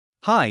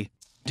Hi,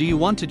 do you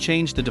want to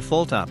change the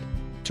default app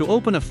to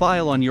open a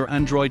file on your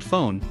Android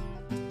phone?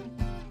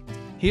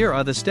 Here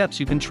are the steps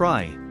you can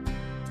try.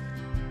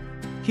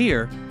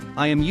 Here,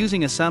 I am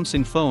using a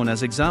Samsung phone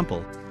as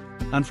example,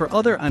 and for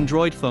other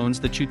Android phones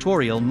the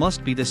tutorial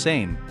must be the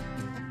same.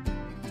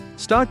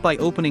 Start by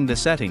opening the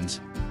settings.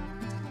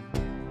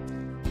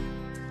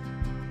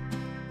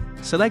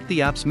 Select the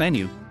apps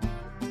menu.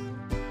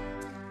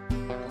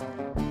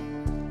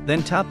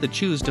 Then tap the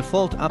Choose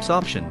Default Apps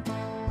option.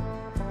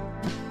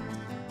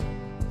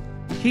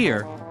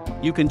 Here,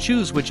 you can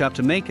choose which app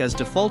to make as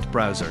default: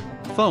 browser,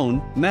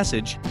 phone,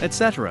 message,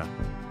 etc.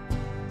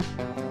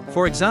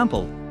 For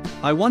example,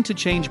 I want to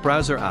change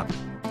browser app,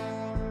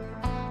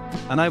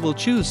 and I will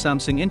choose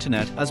Samsung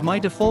Internet as my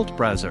default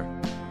browser.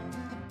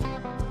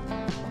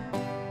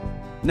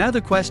 Now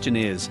the question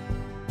is,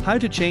 how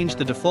to change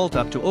the default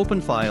app to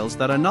open files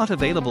that are not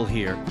available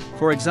here,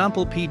 for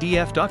example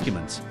PDF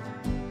documents.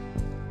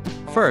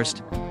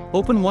 First,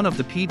 open one of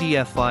the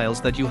PDF files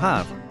that you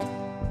have.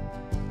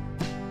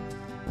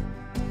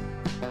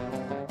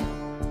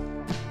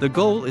 The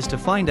goal is to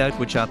find out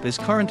which app is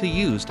currently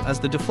used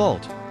as the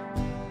default.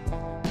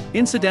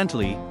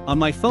 Incidentally, on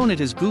my phone it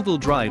is Google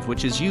Drive,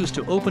 which is used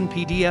to open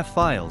PDF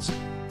files.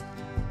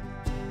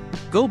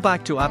 Go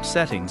back to App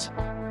Settings.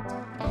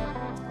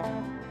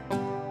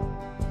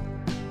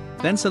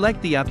 Then select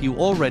the app you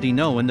already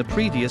know in the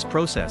previous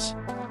process.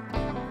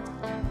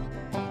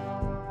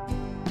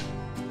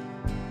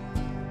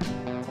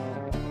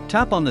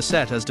 Tap on the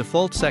Set as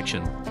Default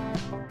section.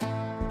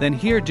 Then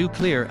here do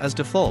Clear as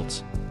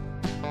Defaults.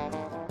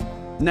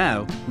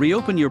 Now,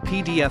 reopen your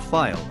PDF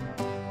file.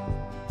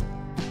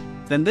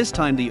 Then this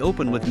time the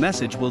Open with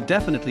message will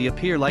definitely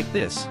appear like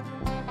this.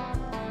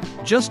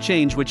 Just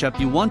change which app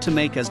you want to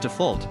make as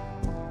default.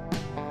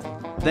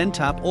 Then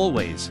tap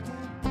Always.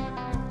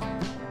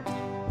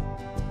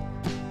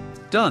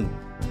 Done.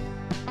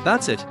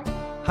 That's it.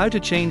 How to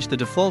change the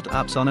default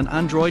apps on an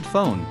Android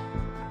phone.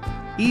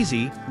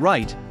 Easy,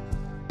 right?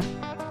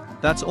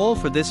 That's all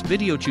for this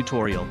video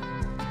tutorial.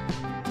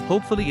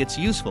 Hopefully it's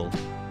useful.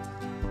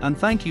 And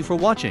thank you for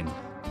watching.